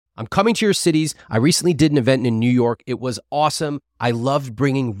I'm coming to your cities. I recently did an event in New York. It was awesome. I loved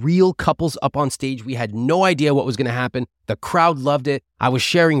bringing real couples up on stage. We had no idea what was going to happen. The crowd loved it. I was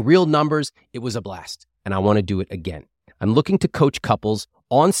sharing real numbers. It was a blast, and I want to do it again. I'm looking to coach couples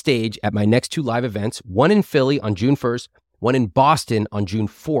on stage at my next 2 live events, one in Philly on June 1st, one in Boston on June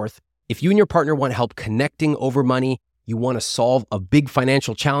 4th. If you and your partner want help connecting over money, you want to solve a big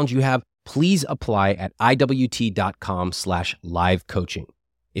financial challenge you have, please apply at iwt.com/live coaching.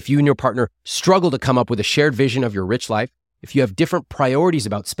 If you and your partner struggle to come up with a shared vision of your rich life, if you have different priorities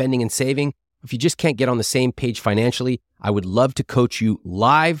about spending and saving, if you just can't get on the same page financially, I would love to coach you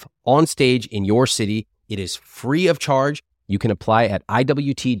live on stage in your city. It is free of charge. You can apply at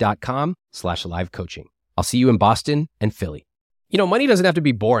iwt.com/live coaching. I'll see you in Boston and Philly. You know, money doesn't have to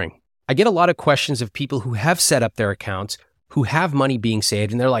be boring. I get a lot of questions of people who have set up their accounts, who have money being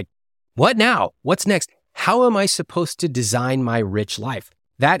saved, and they're like, what now? What's next? How am I supposed to design my rich life?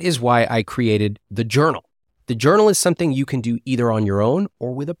 That is why I created the journal. The journal is something you can do either on your own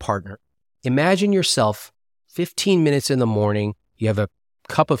or with a partner. Imagine yourself 15 minutes in the morning, you have a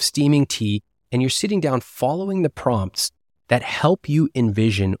cup of steaming tea, and you're sitting down following the prompts that help you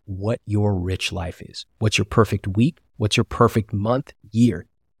envision what your rich life is. What's your perfect week? What's your perfect month, year?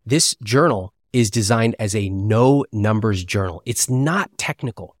 This journal is designed as a no numbers journal. It's not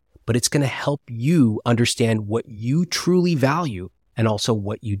technical, but it's going to help you understand what you truly value and also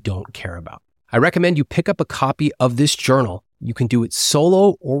what you don't care about. I recommend you pick up a copy of this journal. You can do it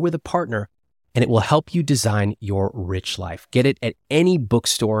solo or with a partner, and it will help you design your rich life. Get it at any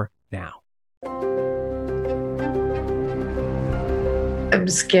bookstore now. I'm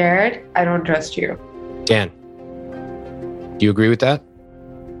scared. I don't trust you. Dan, do you agree with that?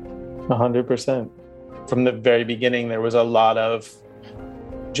 100%. From the very beginning, there was a lot of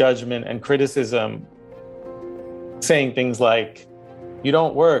judgment and criticism, saying things like, you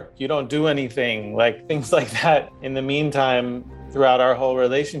don't work, you don't do anything, like things like that. In the meantime, throughout our whole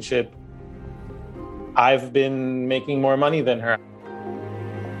relationship, I've been making more money than her.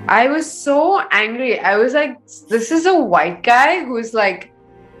 I was so angry. I was like, this is a white guy who's like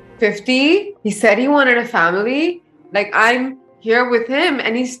 50. He said he wanted a family. Like, I'm here with him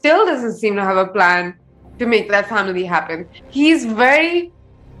and he still doesn't seem to have a plan to make that family happen. He's very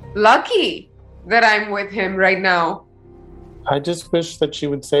lucky that I'm with him right now. I just wish that she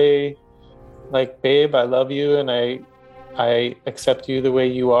would say, like, babe, I love you and I accept you the way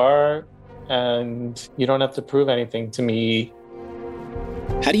you are and you don't have to prove anything to me.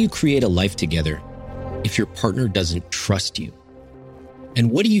 How do you create a life together if your partner doesn't trust you? And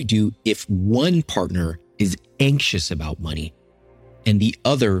what do you do if one partner is anxious about money and the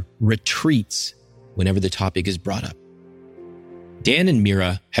other retreats whenever the topic is brought up? Dan and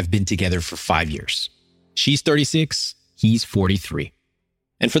Mira have been together for 5 years. She's 36, he's 43.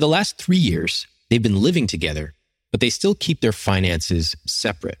 And for the last 3 years, they've been living together, but they still keep their finances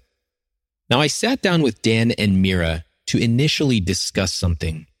separate. Now, I sat down with Dan and Mira to initially discuss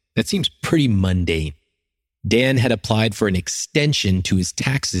something that seems pretty mundane. Dan had applied for an extension to his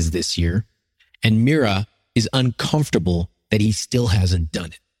taxes this year, and Mira is uncomfortable that he still hasn't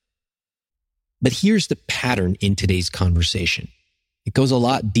done it. But here's the pattern in today's conversation. It goes a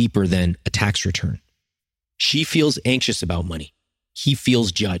lot deeper than a tax return. She feels anxious about money. He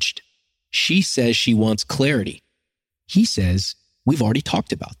feels judged. She says she wants clarity. He says, we've already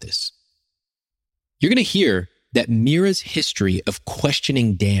talked about this. You're going to hear that Mira's history of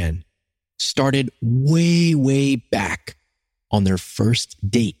questioning Dan started way, way back on their first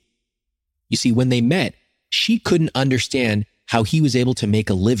date. You see, when they met, she couldn't understand how he was able to make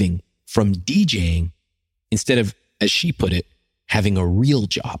a living from DJing instead of, as she put it, having a real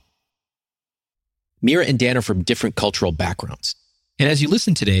job. Mira and Dan are from different cultural backgrounds. And as you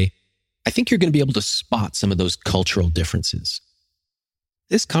listen today, I think you're going to be able to spot some of those cultural differences.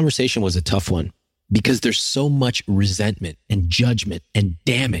 This conversation was a tough one because there's so much resentment and judgment and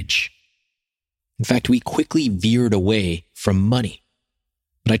damage. In fact, we quickly veered away from money,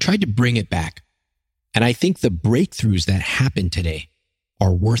 but I tried to bring it back. And I think the breakthroughs that happen today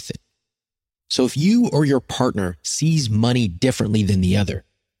are worth it. So if you or your partner sees money differently than the other,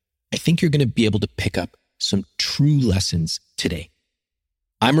 I think you're going to be able to pick up some true lessons today.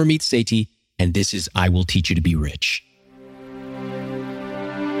 I'm Ramit Sethi, and this is I Will Teach You to Be Rich.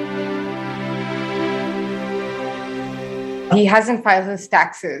 He hasn't filed his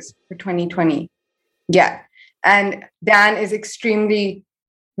taxes for 2020 yet. And Dan is extremely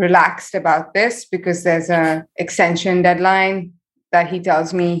relaxed about this because there's an extension deadline that he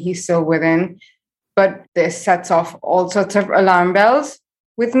tells me he's still within. But this sets off all sorts of alarm bells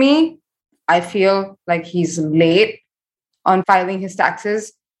with me. I feel like he's late on filing his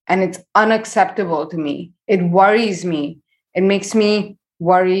taxes And it's unacceptable to me. It worries me. It makes me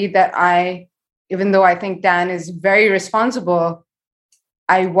worry that even though I think Dan is very responsible,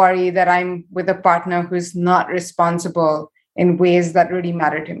 I worry that I'm with a partner who's not responsible in ways that really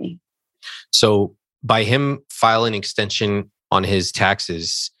matter to me. So by him filing an extension on his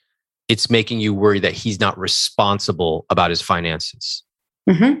taxes, it's making you worry that he's not responsible about his finances.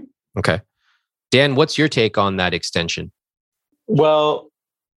 Mm-hmm. Okay. Dan, what's your take on that extension? Well,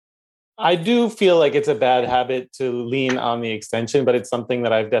 I do feel like it's a bad habit to lean on the extension, but it's something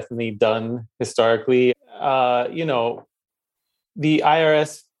that I've definitely done historically. The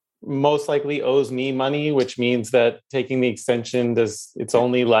IRS most likely owes me money, which means that taking the extension it's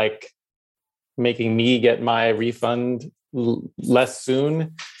only like making me get my refund less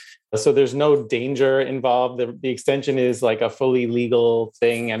soon. So there's no danger involved. The extension is like a fully legal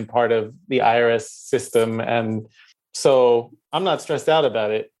thing and part of the IRS system. And so I'm not stressed out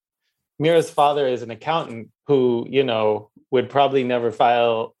about it. Mira's father is an accountant who, would probably never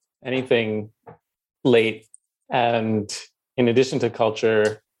file anything late. And in addition to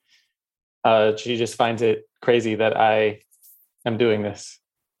culture, she just finds it crazy that I am doing this.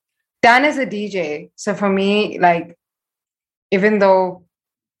 Dan is a DJ. So for me, like, even though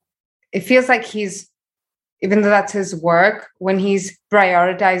it feels like even though that's his work, when he's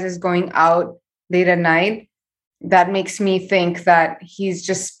prioritizes going out late at night, that makes me think that he's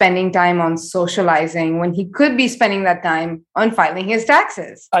just spending time on socializing when he could be spending that time on filing his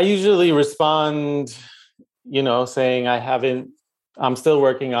taxes. I usually respond, saying I'm still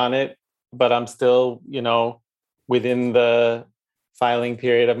working on it, but I'm still, within the filing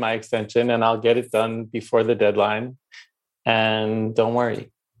period of my extension, and I'll get it done before the deadline. And don't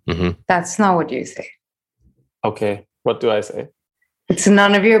worry. Mm-hmm. That's not what you say. Okay. What do I say? It's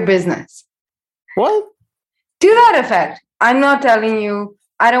none of your business. What? To that effect. I'm not telling you.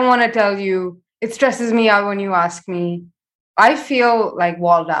 I don't want to tell you. It stresses me out when you ask me. I feel like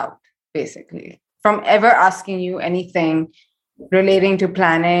walled out, basically, from ever asking you anything relating to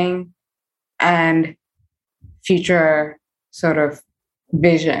planning and future sort of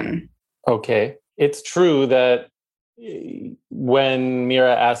vision. Okay. It's true that when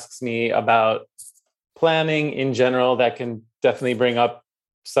Mira asks me about planning in general, that can definitely bring up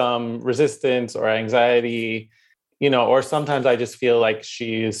some resistance or anxiety, or sometimes I just feel like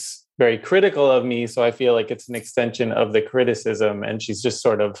she's very critical of me. So I feel like it's an extension of the criticism and she's just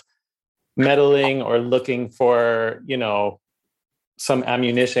sort of meddling or looking for, some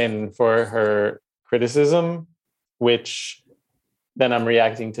ammunition for her criticism, which then I'm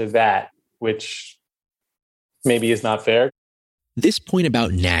reacting to that, which maybe is not fair. This point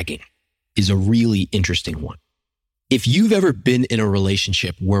about nagging is a really interesting one. If you've ever been in a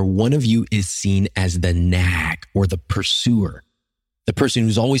relationship where one of you is seen as the nag or the pursuer, the person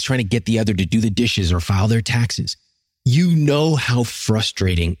who's always trying to get the other to do the dishes or file their taxes, you know how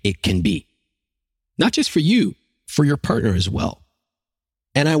frustrating it can be. Not just for you, for your partner as well.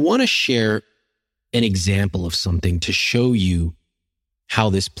 And I want to share an example of something to show you how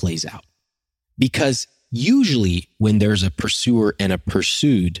this plays out. Because usually when there's a pursuer and a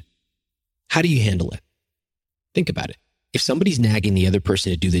pursued, how do you handle it? Think about it. If somebody's nagging the other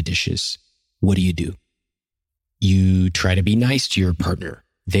person to do the dishes, what do? You try to be nice to your partner.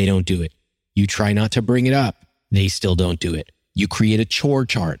 They don't do it. You try not to bring it up. They still don't do it. You create a chore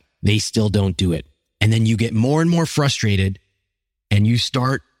chart. They still don't do it. And then you get more and more frustrated and you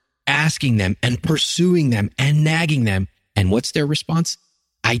start asking them and pursuing them and nagging them. And what's their response?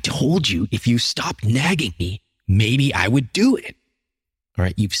 I told you if you stopped nagging me, maybe I would do it. All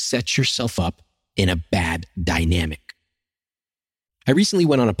right. You've set yourself up in a bad dynamic. I recently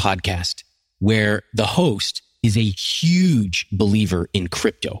went on a podcast where the host is a huge believer in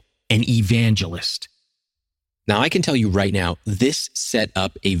crypto, an evangelist. Now, I can tell you right now, this set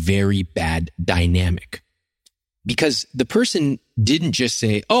up a very bad dynamic because the person didn't just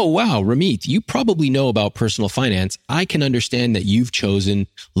say, oh, wow, Ramit, you probably know about personal finance. I can understand that you've chosen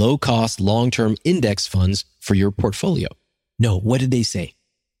low-cost, long-term index funds for your portfolio. No, what did they say?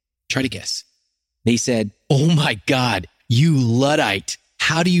 Try to guess. They said, oh my God, you Luddite.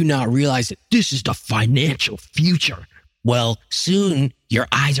 How do you not realize that this is the financial future? Well, soon your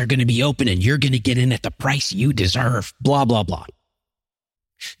eyes are going to be open and you're going to get in at the price you deserve, blah, blah, blah.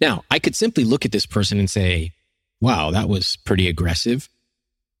 Now, I could simply look at this person and say, wow, that was pretty aggressive.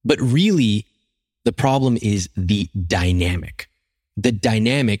 But really, the problem is the dynamic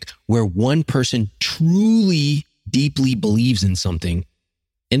where one person truly deeply believes in something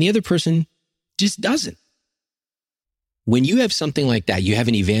and the other person just doesn't. When you have something like that, you have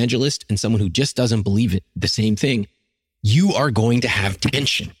an evangelist and someone who just doesn't believe it, the same thing, you are going to have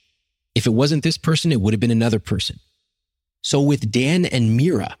tension. If it wasn't this person, it would have been another person. So with Dan and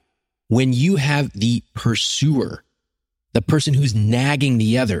Mira, when you have the pursuer, the person who's nagging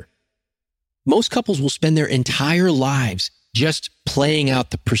the other, most couples will spend their entire lives just playing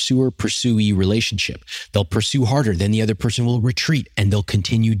out the pursuer-pursuee relationship. They'll pursue harder, then the other person will retreat, and they'll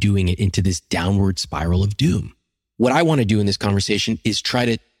continue doing it into this downward spiral of doom. What I want to do in this conversation is try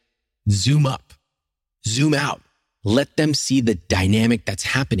to zoom up, zoom out, let them see the dynamic that's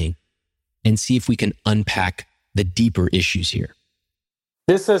happening and see if we can unpack the deeper issues here.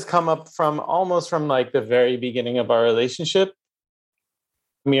 This has come up almost from like the very beginning of our relationship.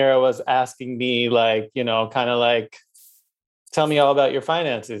 Mira was asking me kind of like, tell me all about your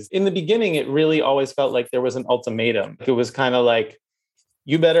finances. In the beginning, it really always felt like there was an ultimatum. It was kind of like,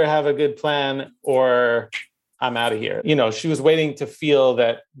 you better have a good plan or I'm out of here. She was waiting to feel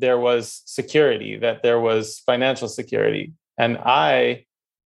that there was security, that there was financial security. And I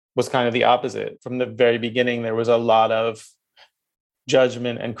was kind of the opposite. From the very beginning, there was a lot of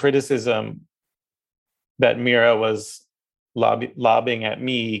judgment and criticism that Mira was lobbing at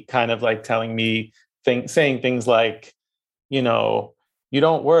me, kind of like telling me, saying things like, you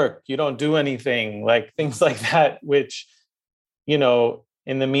don't work, you don't do anything, like things like that, which, in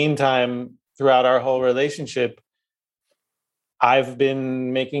the meantime, throughout our whole relationship, I've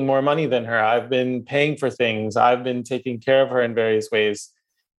been making more money than her. I've been paying for things. I've been taking care of her in various ways.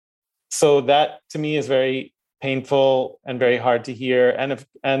 So that to me is very painful and very hard to hear.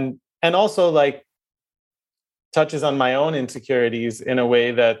 And also like touches on my own insecurities in a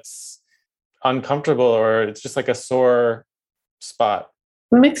way that's uncomfortable, or it's just like a sore spot.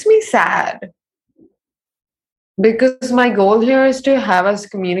 It makes me sad because my goal here is to have us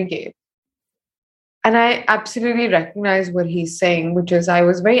communicate. And I absolutely recognize what he's saying, which is I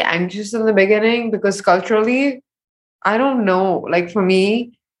was very anxious in the beginning because culturally, I don't know, like for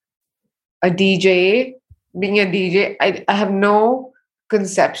me, being a DJ, I have no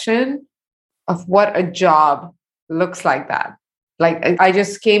conception of what a job looks like that. Like I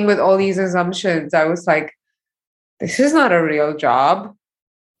just came with all these assumptions. I was like, this is not a real job.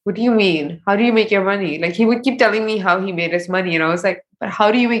 What do you mean? How do you make your money? Like he would keep telling me how he made his money. And I was like, but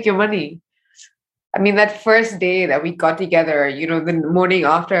how do you make your money? I mean, that first day that we got together, the morning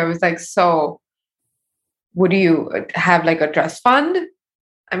after, I was like, so would you have like a trust fund?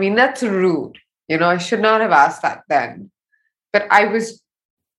 I mean, that's rude. I should not have asked that then. But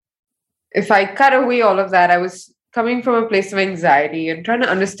if I cut away all of that, I was coming from a place of anxiety and trying to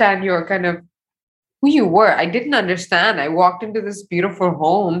understand your kind of who you were. I didn't understand. I walked into this beautiful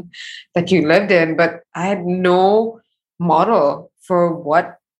home that you lived in, but I had no model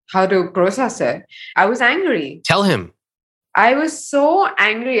for how to process it. I was angry. Tell him. I was so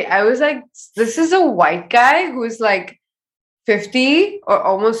angry. I was like, this is a white guy who's like 50 or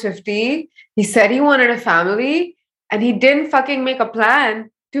almost 50. He said he wanted a family and he didn't fucking make a plan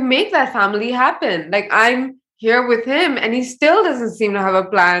to make that family happen. Like I'm here with him and he still doesn't seem to have a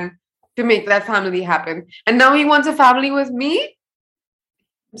plan to make that family happen. And now he wants a family with me?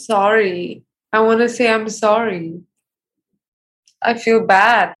 I'm sorry. I want to say I'm sorry. I feel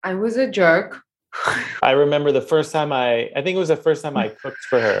bad. I was a jerk. I remember the first time I think it was the first time I cooked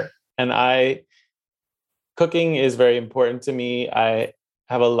for her. And cooking is very important to me. I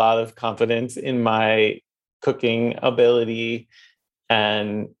have a lot of confidence in my cooking ability.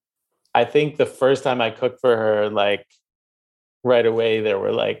 And I think the first time I cooked for her, like right away, there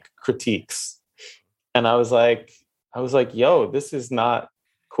were like critiques. And I was like, yo, this is not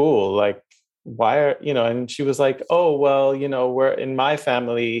cool. Like, why are, and she was like, oh, well, we're in my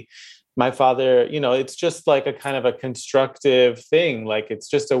family, my father, it's just like a kind of a constructive thing. Like, it's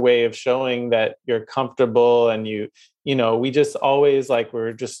just a way of showing that you're comfortable and we just always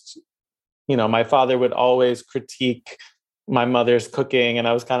my father would always critique my mother's cooking. And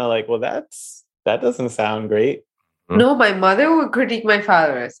I was kind of like, well, that doesn't sound great. No, my mother would critique my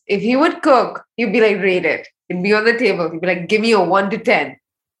father's. If he would cook, he'd be like, rate it. It'd be on the table. He'd be like, give me a 1 to 10.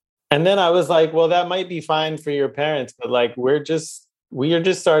 And then I was like, well, that might be fine for your parents, but like, we just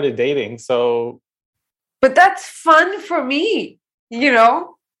started dating. So. But that's fun for me,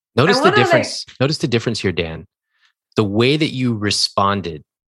 Notice the difference. Notice the difference here, Dan. The way that you responded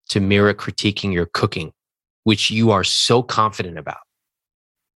to Mira critiquing your cooking, which you are so confident about.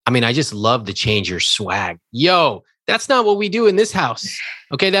 I mean, I just love to change your swag. Yo, that's not what we do in this house.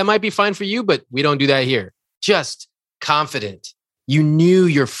 Okay, that might be fine for you, but we don't do that here. Just confident. You knew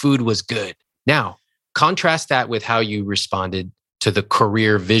your food was good. Now, contrast that with how you responded to the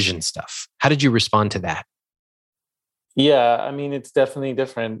career vision stuff. How did you respond to that? Yeah, I mean, it's definitely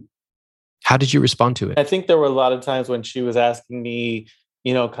different. How did you respond to it? I think there were a lot of times when she was asking me,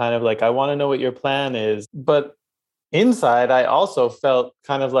 kind of like, I want to know what your plan is. But inside, I also felt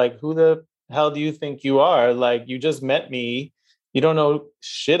kind of like, who the hell do you think you are? Like, you just met me. You don't know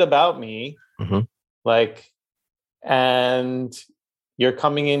shit about me. Mm-hmm. Like, and you're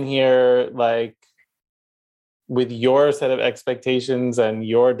coming in here like with your set of expectations and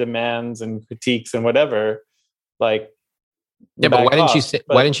your demands and critiques and whatever. Like, yeah, but why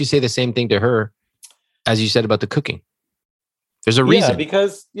didn't you say the same thing to her as you said about the cooking? There's a reason.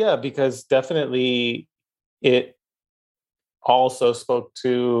 Because definitely it also spoke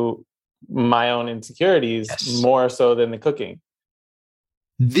to my own insecurities more so than the cooking.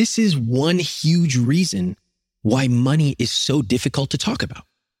 This is one huge reason why money is so difficult to talk about.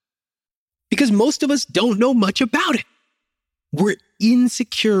 Because most of us don't know much about it. We're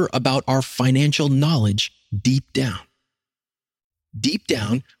insecure about our financial knowledge deep down. Deep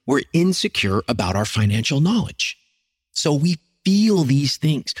down, we're insecure about our financial knowledge. So we feel these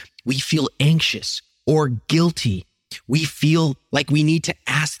things. We feel anxious or guilty. We feel like we need to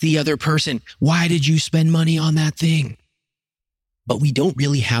ask the other person, why did you spend money on that thing? But we don't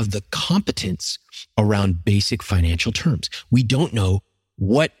really have the competence around basic financial terms. We don't know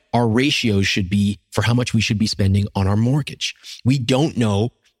what our ratios should be for how much we should be spending on our mortgage. We don't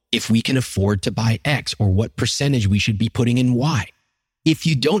know if we can afford to buy X or what percentage we should be putting in Y. If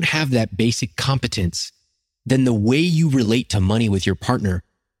you don't have that basic competence, then the way you relate to money with your partner,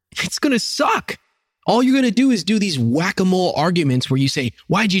 it's going to suck. All you're going to do is do these whack-a-mole arguments where you say,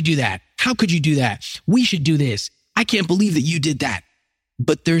 why'd you do that? How could you do that? We should do this. I can't believe that you did that.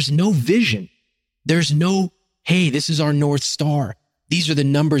 But there's no vision. There's no, hey, this is our North Star. These are the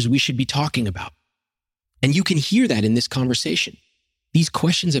numbers we should be talking about. And you can hear that in this conversation. These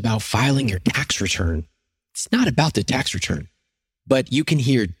questions about filing your tax return, it's not about the tax return. But you can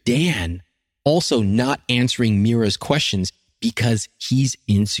hear Dan also not answering Mira's questions because he's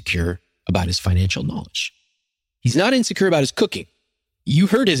insecure about his financial knowledge. He's not insecure about his cooking. You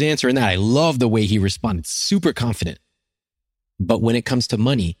heard his answer in that. I love the way he responded, super confident. But when it comes to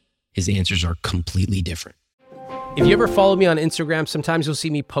money, his answers are completely different. If you ever follow me on Instagram, sometimes you'll see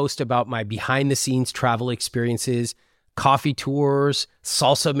me post about my behind-the-scenes travel experiences, coffee tours,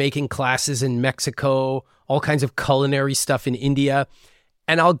 salsa making classes in Mexico, all kinds of culinary stuff in India.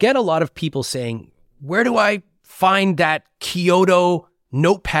 And I'll get a lot of people saying, where do I find that Kyoto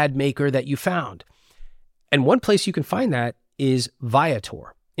notepad maker that you found? And one place you can find that is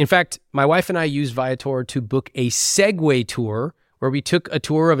Viator. In fact, my wife and I used Viator to book a Segway tour where we took a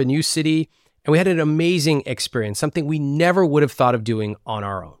tour of a new city and we had an amazing experience, something we never would have thought of doing on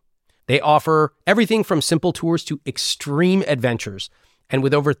our own. They offer everything from simple tours to extreme adventures. And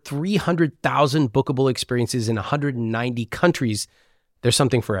with over 300,000 bookable experiences in 190 countries, there's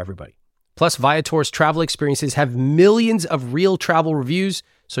something for everybody. Plus, Viator's travel experiences have millions of real travel reviews,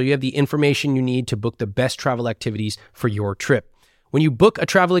 so you have the information you need to book the best travel activities for your trip. When you book a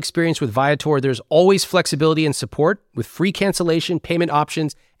travel experience with Viator, there's always flexibility and support with free cancellation, payment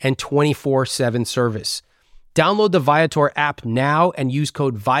options, and 24/7 service. Download the Viator app now and use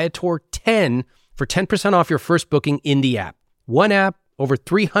code Viator10 for 10% off your first booking in the app. One app, over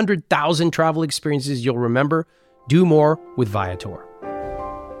 300,000 travel experiences you'll remember. Do more with Viator.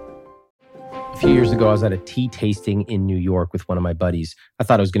 A few years ago, I was at a tea tasting in New York with one of my buddies. I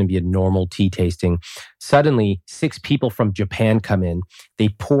thought it was going to be a normal tea tasting. Suddenly, 6 people from Japan come in. They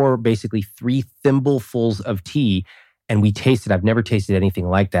pour basically 3 thimblefuls of tea, and we tasted. I've never tasted anything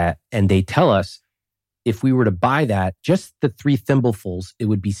like that. And they tell us if we were to buy that, just the 3 thimblefuls, it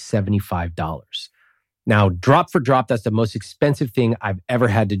would be $75. Now, drop for drop, that's the most expensive thing I've ever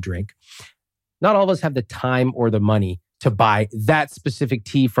had to drink. Not all of us have the time or the money to buy that specific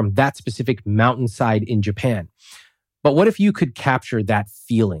tea from that specific mountainside in Japan. But what if you could capture that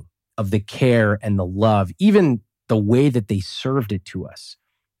feeling of the care and the love, even the way that they served it to us?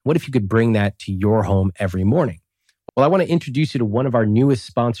 What if you could bring that to your home every morning? Well, I want to introduce you to one of our newest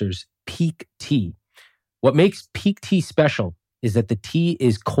sponsors, Pique Tea. What makes Pique Tea special is that the tea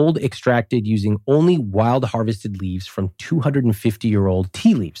is cold extracted using only wild harvested leaves from 250-year-old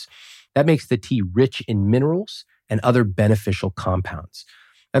tea leaves. That makes the tea rich in minerals and other beneficial compounds.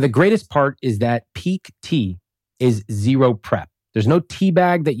 Now, the greatest part is that Pique Tea is zero prep. There's no tea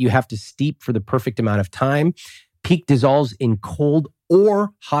bag that you have to steep for the perfect amount of time. Pique dissolves in cold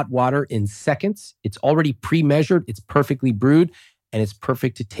or hot water in seconds. It's already pre-measured, it's perfectly brewed, and it's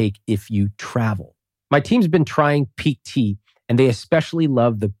perfect to take if you travel. My team's been trying Pique Tea, and they especially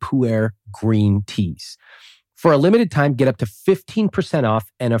love the Pu'er green teas. For a limited time, get up to 15%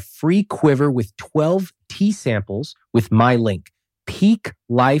 off and a free quiver with 12 tea samples with my link,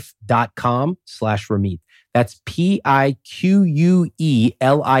 peaklife.com/Ramit. That's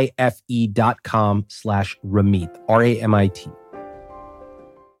PIQUELIFE.com/Ramit. RAMIT.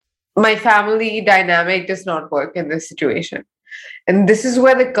 My family dynamic does not work in this situation. And this is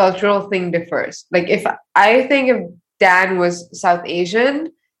where the cultural thing differs. Like if Dan was South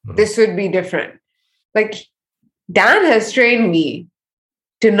Asian, this would be different. Like Dan has trained me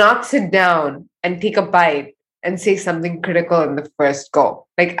to not sit down and take a bite and say something critical in the first go.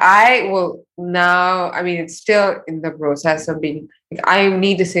 Like I will now, I mean, it's still in the process of being, like, I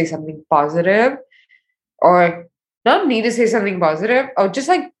need to say something positive, or not need to say something positive, or just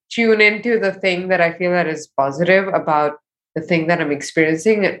like tune into the thing that I feel that is positive about the thing that I'm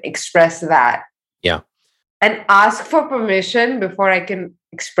experiencing and express that. Yeah. And ask for permission before I can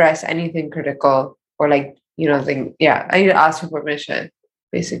express anything critical or like, I need to ask for permission,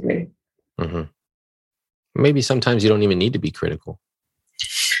 basically. Mm-hmm. Maybe sometimes you don't even need to be critical.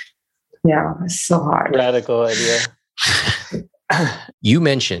 Yeah, it's so hard. Radical idea. You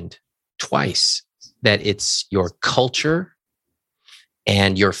mentioned twice that it's your culture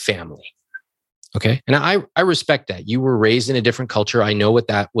and your family. Okay. And I respect that. You were raised in a different culture. I know what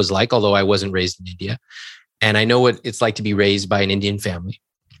that was like, although I wasn't raised in India. And I know what it's like to be raised by an Indian family.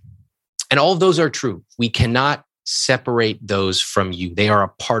 And all of those are true. We cannot separate those from you. They are a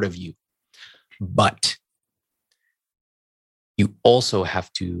part of you. But you also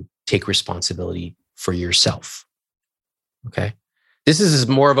have to take responsibility for yourself. Okay. This is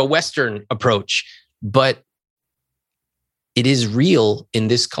more of a Western approach, but it is real in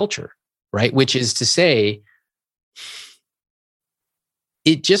this culture, right? Which is to say,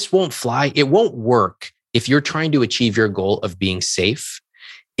 it just won't fly. It won't work if you're trying to achieve your goal of being safe,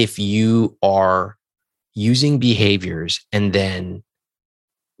 if you are using behaviors and then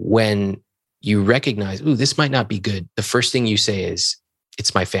when you recognize, ooh, this might not be good, the first thing you say is,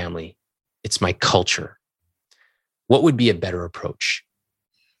 it's my family, it's my culture. What would be a better approach?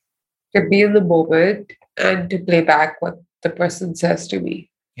 To be in the moment and to play back what the person says to me.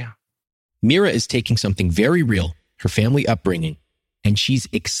 Yeah. Mira is taking something very real, her family upbringing, and she's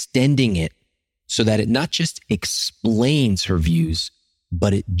extending it so that it not just explains her views,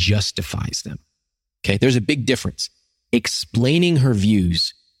 but it justifies them. Okay, there's a big difference. Explaining her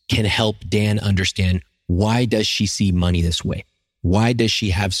views can help Dan understand, why does she see money this way? Why does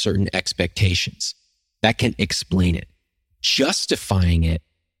she have certain expectations? That can explain it. Justifying it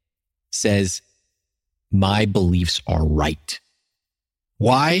says, my beliefs are right.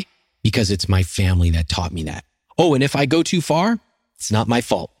 Why? Because it's my family that taught me that. Oh, and if I go too far, it's not my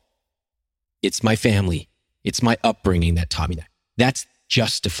fault. It's my family. It's my upbringing that taught me that. That's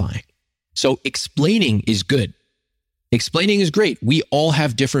justifying. So explaining is good. Explaining is great. We all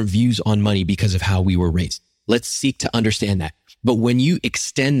have different views on money because of how we were raised. Let's seek to understand that. But when you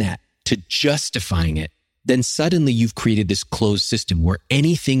extend that to justifying it, then suddenly you've created this closed system where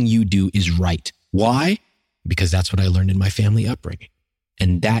anything you do is right. Why? Because that's what I learned in my family upbringing.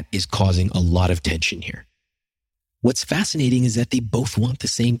 And that is causing a lot of tension here. What's fascinating is that they both want the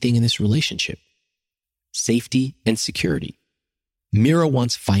same thing in this relationship: safety and security. Mira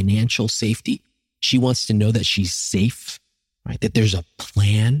wants financial safety. She wants to know that she's safe, right? That there's a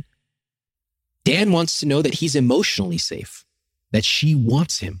plan. Dan wants to know that he's emotionally safe, that she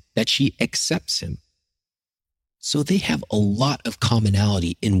wants him, that she accepts him. So they have a lot of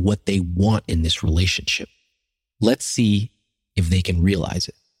commonality in what they want in this relationship. Let's see if they can realize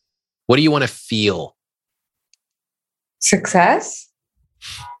it. What do you want to feel? Success?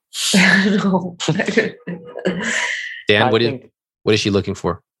 No. Dan, what is she looking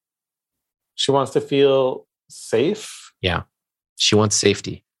for? She wants to feel safe. Yeah. She wants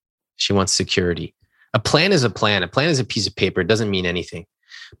safety. She wants security. A plan is a plan. A plan is a piece of paper. It doesn't mean anything.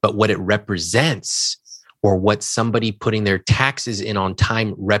 But what it represents, or what somebody putting their taxes in on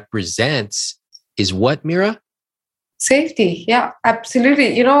time represents, is what, Mira? Safety. Yeah,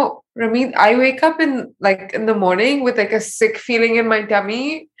 absolutely. Ramit, I wake up in the morning with like a sick feeling in my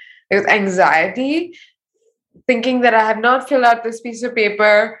tummy, with anxiety, thinking that I have not filled out this piece of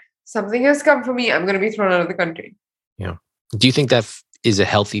paper. Something has come for me. I'm going to be thrown out of the country. Yeah. Do you think that is a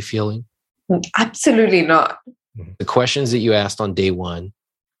healthy feeling? Absolutely not. The questions that you asked on day one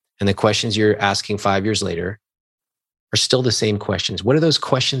and the questions you're asking 5 years later are still the same questions. What are those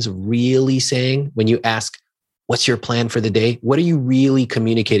questions really saying when you ask, what's your plan for the day? What are you really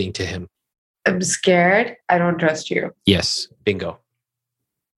communicating to him? I'm scared. I don't trust you. Yes. Bingo.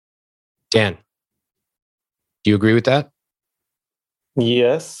 Dan, do you agree with that?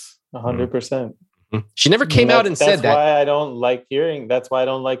 Yes, 100%. She never came out and said that. That's why I don't like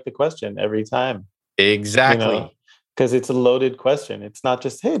the question every time. Exactly. because it's a loaded question. It's not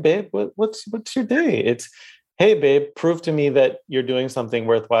just, hey, babe, what's your day? It's, hey, babe, prove to me that you're doing something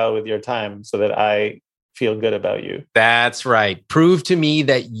worthwhile with your time so that I feel good about you. That's right. Prove to me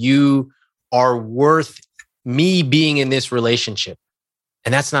that you are worth me being in this relationship.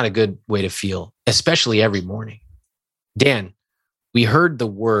 And that's not a good way to feel, especially every morning. Dan, we heard the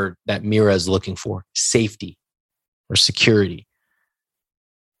word that Mira is looking for, safety or security.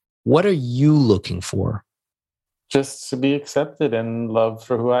 What are you looking for? Just to be accepted and loved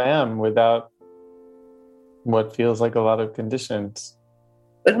for who I am without what feels like a lot of conditions.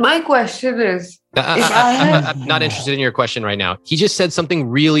 But my question is, I'm not interested in your question right now. He just said something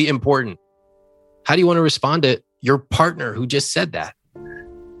really important. How do you want to respond to your partner who just said that?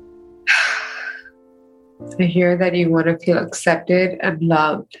 I hear that you want to feel accepted and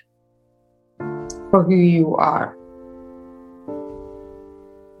loved for who you are.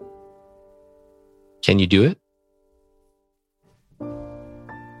 Can you do it?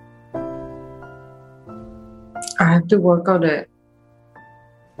 I have to work on it.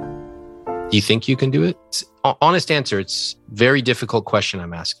 Do you think you can do it? Honest answer. It's a very difficult question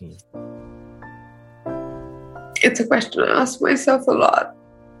I'm asking you. It's a question I ask myself a lot.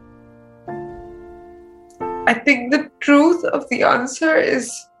 I think the truth of the answer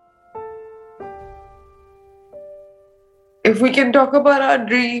is, if we can talk about our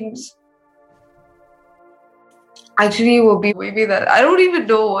dreams, actually it will be maybe that. I don't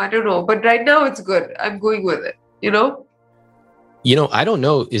know. But right now it's good. I'm going with it, I don't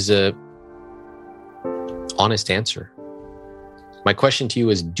know is a honest answer. My question to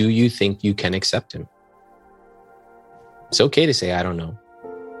you is, do you think you can accept him? It's okay to say, I don't know.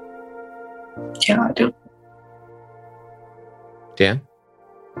 Yeah, I do. Dan?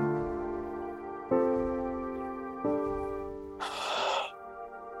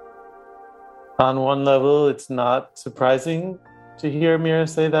 On one level, it's not surprising to hear Mira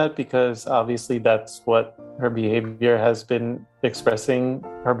say that, because obviously that's what her behavior has been expressing,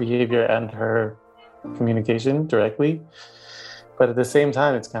 her behavior and her communication directly. But at the same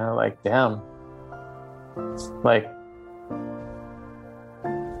time, it's kind of like, damn, like,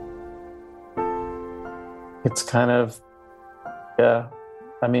 it's kind of, yeah.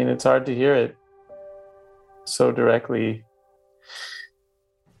 I mean, it's hard to hear it so directly.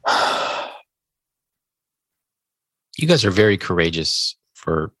 You guys are very courageous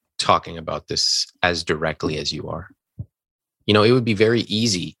for talking about this as directly as you are. It would be very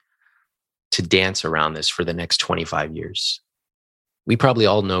easy to dance around this for the next 25 years. We probably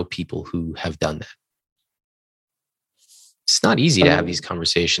all know people who have done that. It's not easy to have these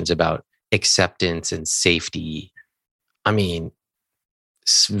conversations about acceptance and safety. I mean,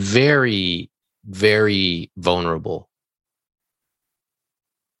 it's very, very vulnerable.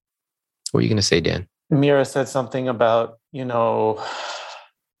 What are you going to say, Dan? Mira said something about,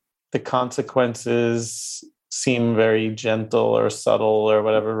 the consequences seem very gentle or subtle or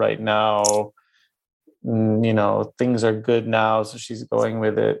whatever right now. Things are good now, so she's going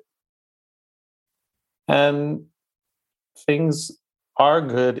with it. And things are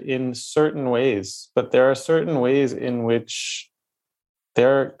good in certain ways, but there are certain ways in which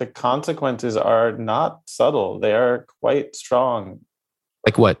the consequences are not subtle. They are quite strong.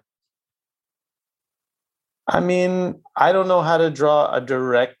 Like what? I mean, I don't know how to draw a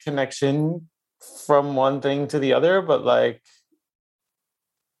direct connection from one thing to the other, but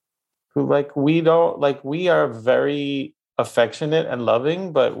we are very affectionate and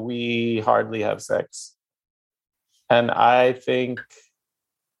loving, but we hardly have sex. And I think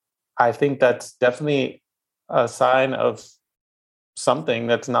that's definitely a sign of something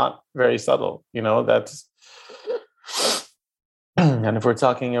that's not very subtle, that's, and if we're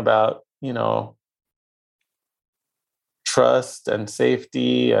talking about, trust and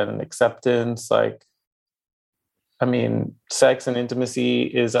safety and acceptance, sex and intimacy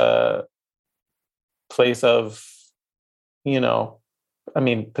is a place of,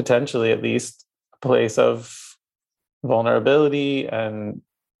 potentially at least a place of vulnerability, and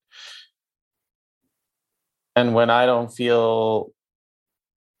when I don't feel,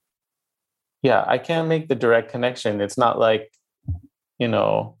 I can't make the direct connection. It's not like,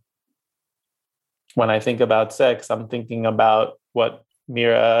 when I think about sex, I'm thinking about what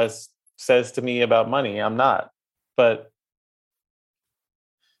Mira says to me about money. I'm not. But,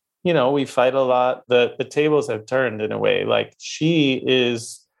 we fight a lot. The tables have turned in a way. Like, she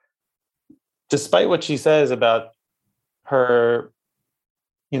is, despite what she says about her,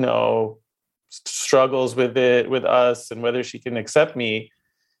 struggles with it, with us, and whether she can accept me,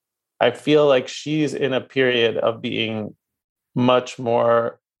 I feel like she's in a period of being much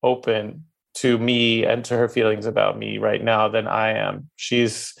more open to me and to her feelings about me right now than I am. She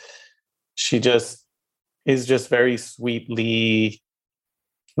just is just very sweetly,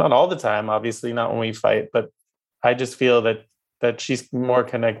 not all the time, obviously, not when we fight, but I just feel that she's more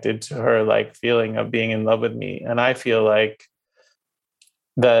connected to her like feeling of being in love with me. And I feel like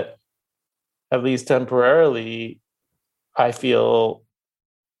that, at least temporarily, I feel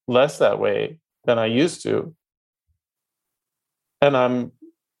less that way than I used to. And I'm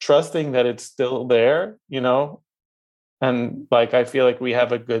trusting that it's still there, you know? And like, I feel like we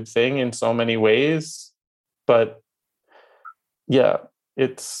have a good thing in so many ways, but yeah,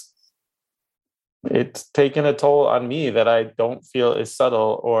 it's taken a toll on me that I don't feel is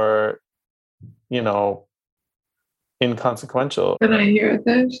subtle or, you know, inconsequential. When I hear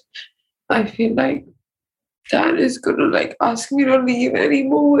this, I feel like Dan is gonna like ask me to leave any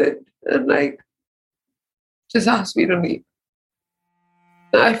moment and like just ask me to leave.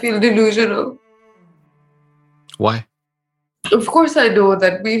 I feel delusional. Why? Of course, I know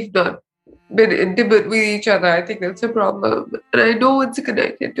that we've not been intimate with each other. I think that's a problem. And I know it's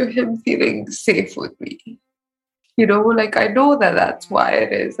connected to him feeling safe with me. You know, like I know that that's why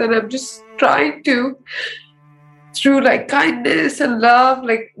it is. And I'm just trying to, through like kindness and love,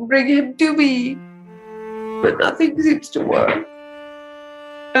 like bring him to me. But nothing seems to work.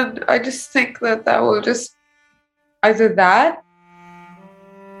 And I just think that will just, either that,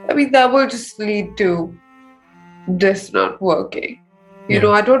 that will just lead to this not working. You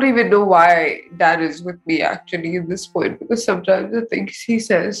know, I don't even know why Dan is with me actually in this point, because sometimes the things he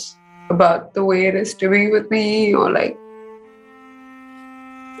says about the way it is to be with me, or like,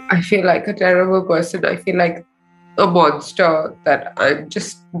 I feel like a terrible person. I feel like a monster, that I'm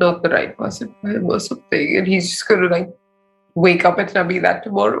just not the right person for him or something. And he's just going to like wake up and tell me that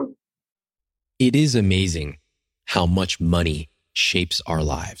tomorrow. It is amazing how much money shapes our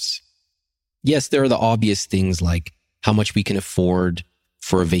lives. Yes, there are the obvious things like how much we can afford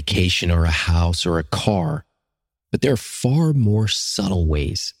for a vacation or a house or a car, but there are far more subtle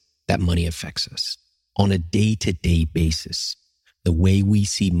ways that money affects us on a day-to-day basis. The way we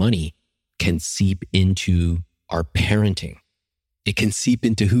see money can seep into our parenting. It can seep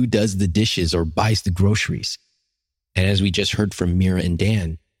into who does the dishes or buys the groceries. And as we just heard from Mira and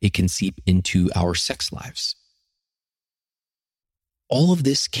Dan, it can seep into our sex lives. All of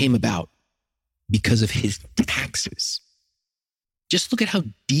this came about because of his taxes. Just look at how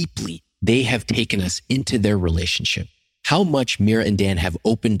deeply they have taken us into their relationship, how much Mira and Dan have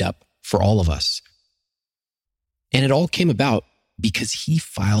opened up for all of us. And it all came about because he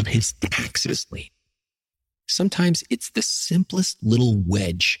filed his taxes late. Sometimes it's the simplest little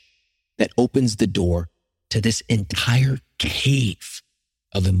wedge that opens the door to this entire cave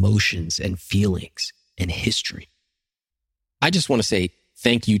of emotions and feelings and history. I just want to say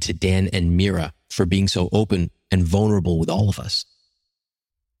thank you to Dan and Mira for being so open and vulnerable with all of us.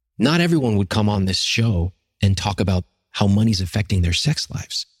 Not everyone would come on this show and talk about how money's affecting their sex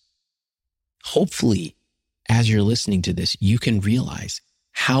lives. Hopefully, as you're listening to this, you can realize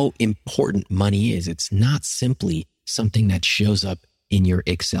how important money is. It's not simply something that shows up in your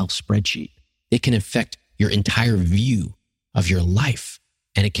Excel spreadsheet. It can affect your entire view of your life,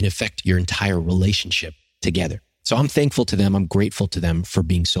 and it can affect your entire relationship together. So I'm thankful to them. I'm grateful to them for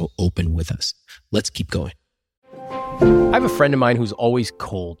being so open with us. Let's keep going. I have a friend of mine who's always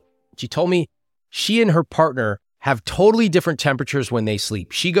cold. She told me she and her partner have totally different temperatures when they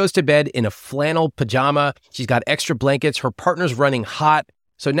sleep. She goes to bed in a flannel pajama. She's got extra blankets. Her partner's running hot.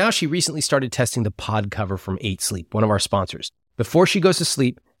 So now she recently started testing the pod cover from 8 Sleep, one of our sponsors. Before she goes to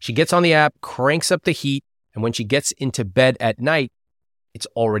sleep, she gets on the app, cranks up the heat, and when she gets into bed at night, it's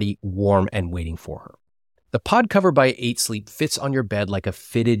already warm and waiting for her. The pod cover by 8 Sleep fits on your bed like a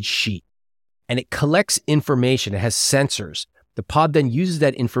fitted sheet, and it collects information. It has sensors. The pod then uses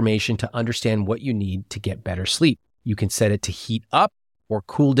that information to understand what you need to get better sleep. You can set it to heat up or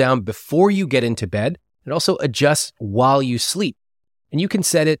cool down before you get into bed. It also adjusts while you sleep. And you can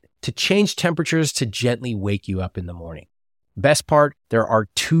set it to change temperatures to gently wake you up in the morning. Best part, there are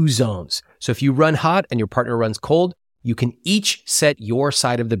 2 zones. So if you run hot and your partner runs cold, you can each set your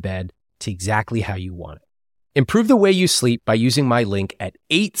side of the bed to exactly how you want it. Improve the way you sleep by using my link at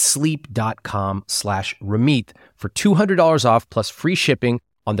 8sleep.com/Ramit for $200 off plus free shipping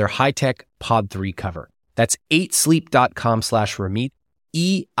on their high-tech Pod 3 cover. That's 8sleep.com/Ramit,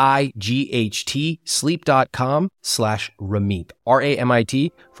 EIGHT, sleep.com/Ramit,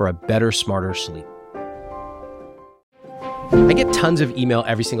 RAMIT, for a better, smarter sleep. I get tons of email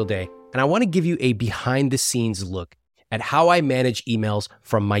every single day, and I want to give you a behind-the-scenes look at how I manage emails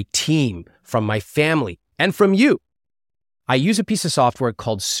from my team, from my family, and from you. I use a piece of software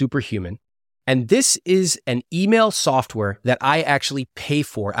called Superhuman, And this is an email software that I actually pay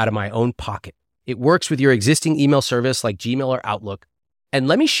for out of my own pocket. It works with your existing email service like Gmail or Outlook. And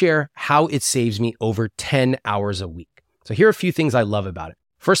let me share how it saves me over 10 hours a week. So here are a few things I love about it.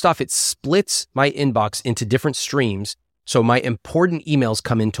 First off, it splits my inbox into different streams, so my important emails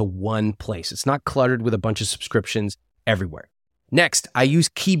come into one place. It's not cluttered with a bunch of subscriptions everywhere. Next, I use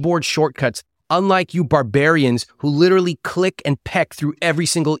keyboard shortcuts, unlike you barbarians who literally click and peck through every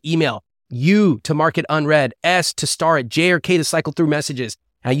single email. U to mark it unread, S to star it, J or K to cycle through messages.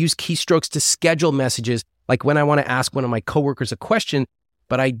 I use keystrokes to schedule messages, like when I want to ask one of my coworkers a question,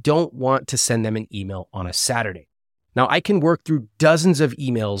 but I don't want to send them an email on a Saturday. Now, I can work through dozens of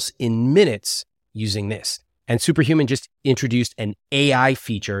emails in minutes using this. And Superhuman just introduced an AI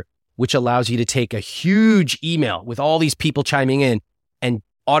feature, which allows you to take a huge email with all these people chiming in and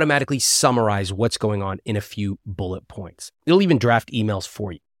automatically summarize what's going on in a few bullet points. It'll even draft emails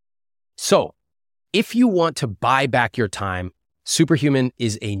for you. So if you want to buy back your time, Superhuman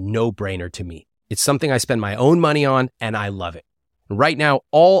is a no-brainer to me. It's something I spend my own money on, and I love it. Right now,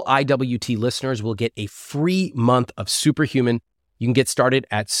 all IWT listeners will get a free month of Superhuman. You can get started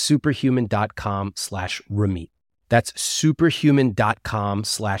at superhuman.com/Ramit. That's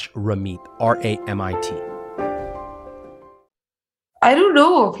superhuman.com/Ramit, R-A-M-I-T. I don't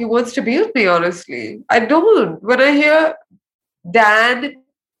know if he wants to be with me, honestly. I don't. When I hear Dan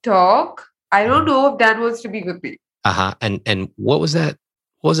talk, I don't know if Dan wants to be with me. And what was that?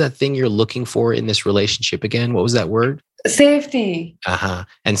 What was that thing you're looking for in this relationship again? What was that word? Safety.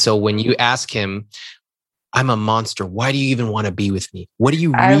 And so when you ask him, I'm a monster, why do you even want to be with me? What do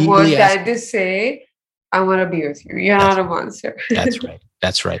you really I want ask? Dad to say, I want to be with you. You're not a monster. That's right.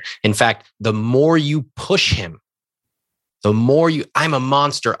 That's right. In fact, the more you push him, I'm a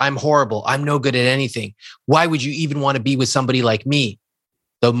monster, I'm horrible, I'm no good at anything. Why would you even want to be with somebody like me?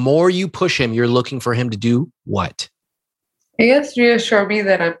 The more you push him, you're looking for him to do what? He has to reassure me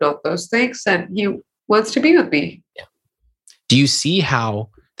that I'm not those things and he wants to be with me. Yeah. Do you see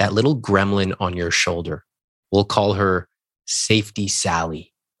how that little gremlin on your shoulder, we'll call her Safety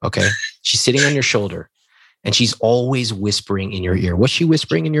Sally, okay? She's sitting on your shoulder and she's always whispering in your ear. What's she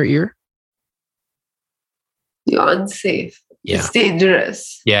whispering in your ear? You're unsafe. Yeah. It's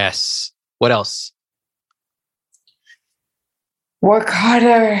dangerous. Yes. What else? Work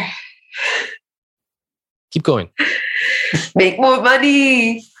harder. Keep going. Make more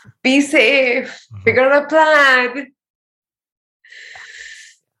money. Be safe. Figure out a plan.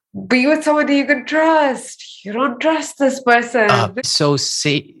 Be with somebody you can trust. You don't trust this person. So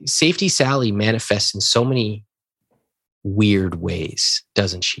Safety Sally manifests in so many weird ways,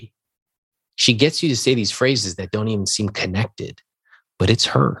 doesn't she? She gets you to say these phrases that don't even seem connected, but it's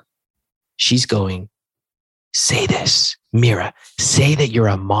her. She's going, say this, Mira, say that you're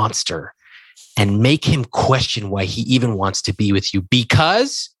a monster and make him question why he even wants to be with you.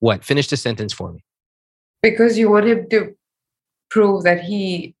 Because what? Finish the sentence for me. Because you want him to prove that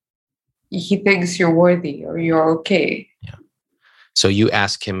he thinks you're worthy or you're okay. Yeah. So you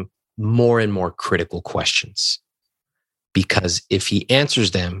ask him more and more critical questions. Because if he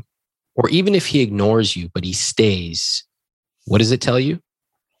answers them, or even if he ignores you, but he stays, what does it tell you?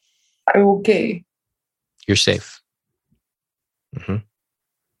 I'm okay. You're safe. Mm-hmm.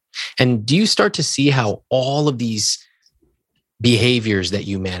 And do you start to see how all of these behaviors that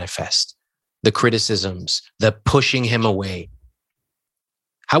you manifest, the criticisms, the pushing him away,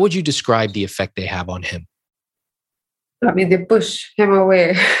 how would you describe the effect they have on him? I mean, they push him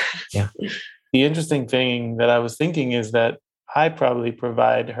away. Yeah. The interesting thing that I was thinking is that I probably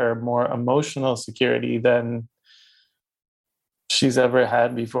provide her more emotional security than she's ever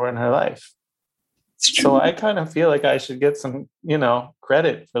had before in her life. So I kind of feel like I should get some,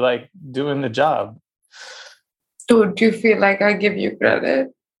 credit for like doing the job. Don't you feel like I give you credit?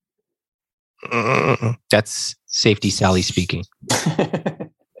 That's Safety Sally speaking. Do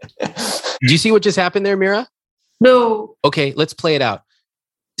you see what just happened there, Mira? No. Okay, let's play it out.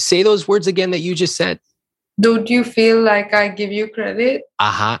 Say those words again that you just said. Don't you feel like I give you credit?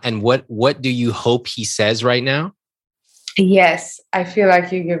 And what do you hope he says right now? Yes, I feel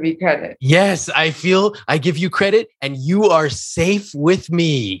like you give me credit. Yes, I feel I give you credit and you are safe with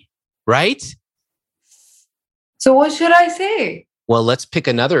me, right? So what should I say? Well, let's pick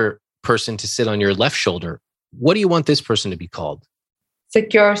another person to sit on your left shoulder. What do you want this person to be called?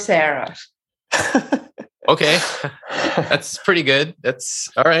 Secure Sarah. Okay. That's pretty good. That's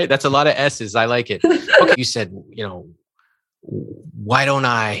all right. That's a lot of S's. I like it. Okay. You said, why don't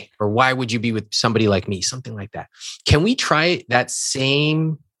I, or why would you be with somebody like me? Something like that. Can we try that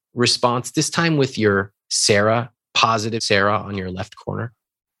same response this time with your Sarah, positive Sarah on your left corner?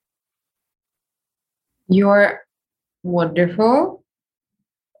 You're wonderful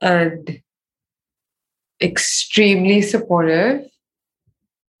and extremely supportive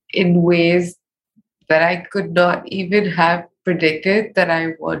in ways that I could not even have predicted that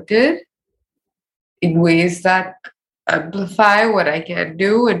I wanted, in ways that amplify what I can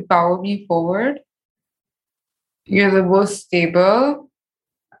do and power me forward. You're the most stable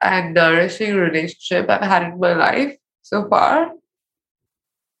and nourishing relationship I've had in my life so far.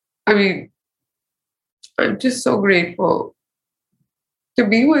 I mean, I'm just so grateful to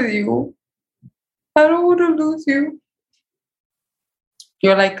be with you. I don't want to lose you.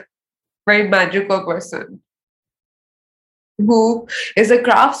 You're like a very magical person who is a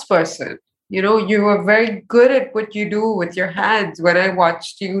craftsperson. You know, you are very good at what you do with your hands. When I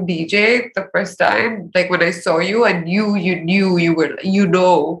watched you DJ the first time, like when I saw you, I knew you were,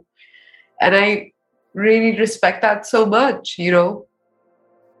 and I really respect that so much,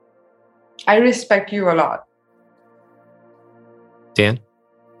 I respect you a lot. Dan?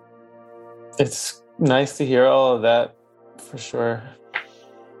 It's nice to hear all of that, for sure.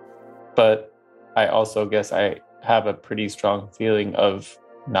 But I also guess I have a pretty strong feeling of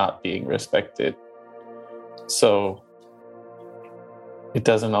not being respected. So it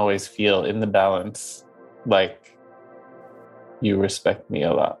doesn't always feel in the balance like you respect me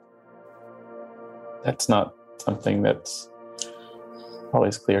a lot. That's not something that's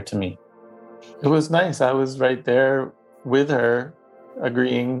always clear to me. It was nice. I was right there with her,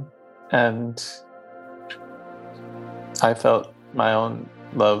 agreeing, and I felt my own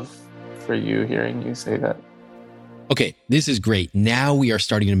love for you hearing you say that. Okay, this is great. Now we are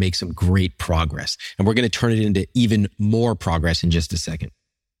starting to make some great progress, and we're going to turn it into even more progress in just a second.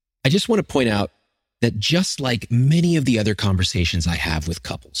 I just want to point out that just like many of the other conversations I have with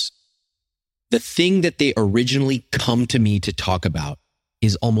couples, the thing that they originally come to me to talk about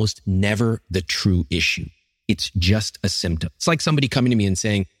is almost never the true issue. It's just a symptom. It's like somebody coming to me and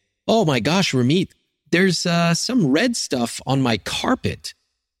saying, "Oh my gosh, Ramit, there's some red stuff on my carpet."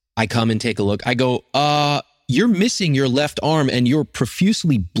 I come and take a look. I go, you're missing your left arm and you're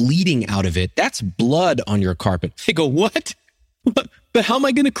profusely bleeding out of it. That's blood on your carpet. They go, what? But how am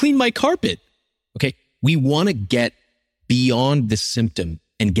I going to clean my carpet? Okay, we want to get beyond the symptom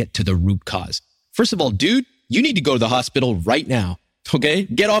and get to the root cause. First of all, dude, you need to go to the hospital right now. Okay,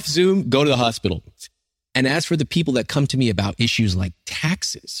 get off Zoom, go to the hospital. And as for the people that come to me about issues like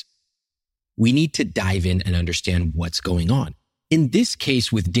taxes, we need to dive in and understand what's going on. In this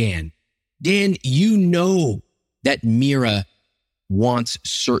case with Dan, you know that Mira wants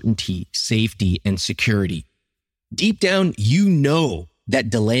certainty, safety, and security. Deep down, you know that